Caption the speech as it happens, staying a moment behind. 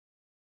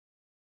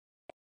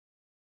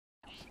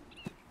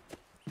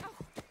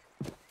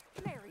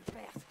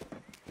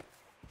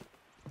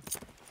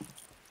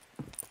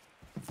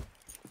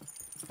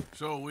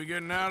So, we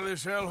getting out of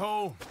this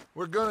hellhole?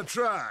 We're gonna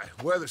try.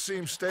 Weather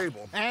seems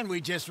stable. And we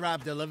just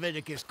robbed the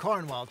Leviticus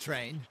Cornwall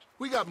train.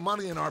 We got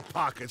money in our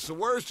pockets. The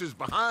worst is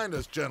behind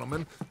us,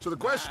 gentlemen. So the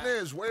question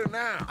is, where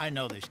now? I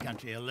know this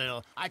country a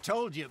little. I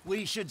told you,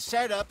 we should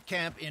set up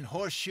camp in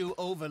Horseshoe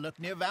Overlook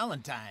near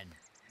Valentine.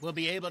 We'll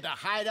be able to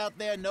hide out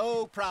there,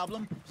 no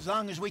problem, as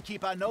long as we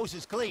keep our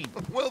noses clean.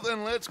 Well,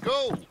 then let's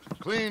go.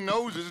 Clean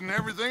noses and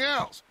everything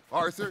else.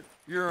 Arthur,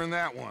 you're in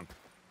that one.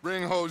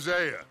 Bring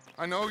Hosea.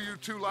 I know you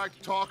two like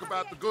to talk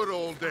about the good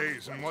old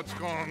days and what's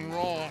gone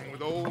wrong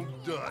with old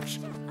Dutch.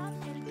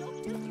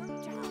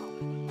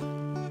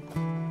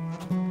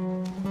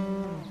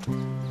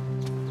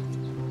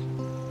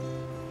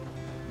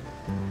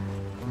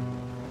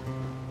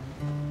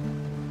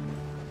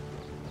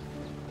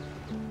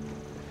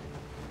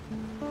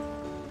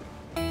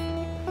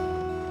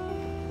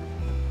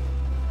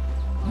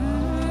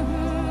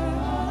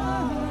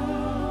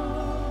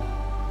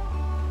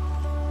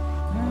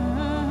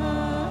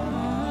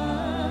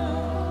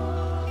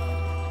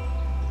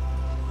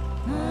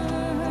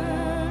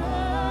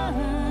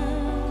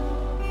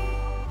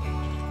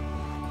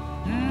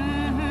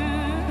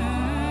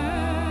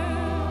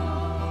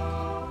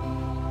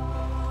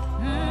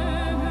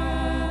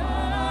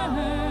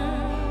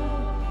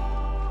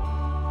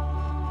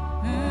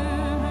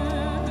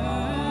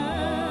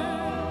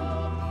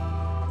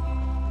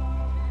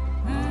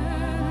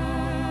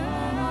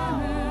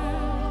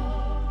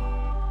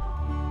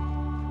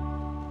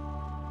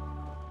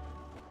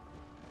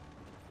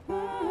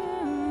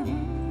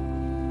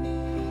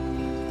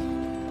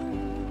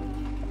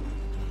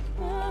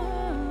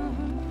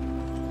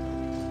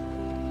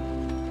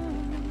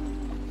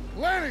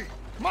 Lenny!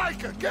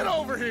 Micah, get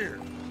over here!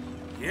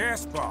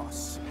 Yes,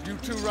 boss. You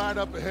two ride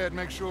up ahead,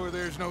 make sure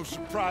there's no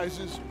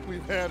surprises.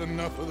 We've had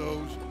enough of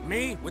those.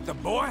 Me with the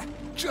boy?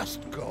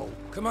 Just go.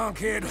 Come on,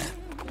 kid.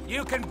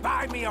 You can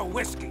buy me a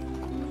whiskey.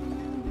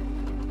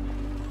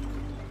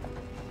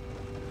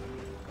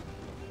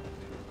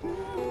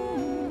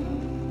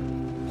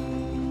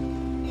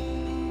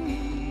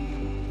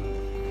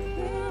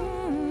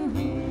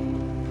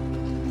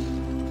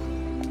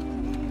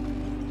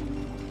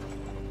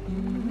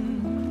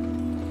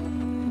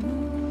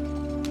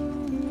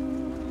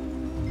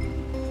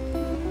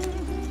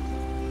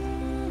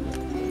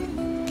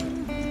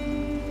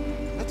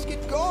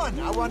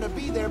 I want to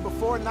be there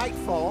before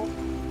nightfall.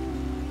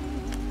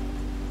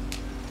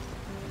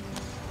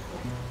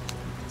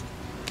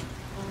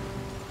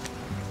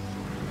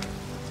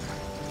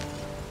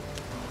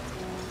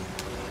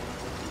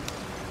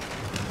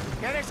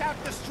 Get us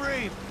out the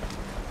stream.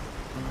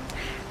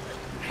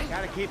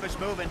 Gotta keep us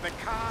moving, but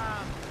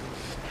calm.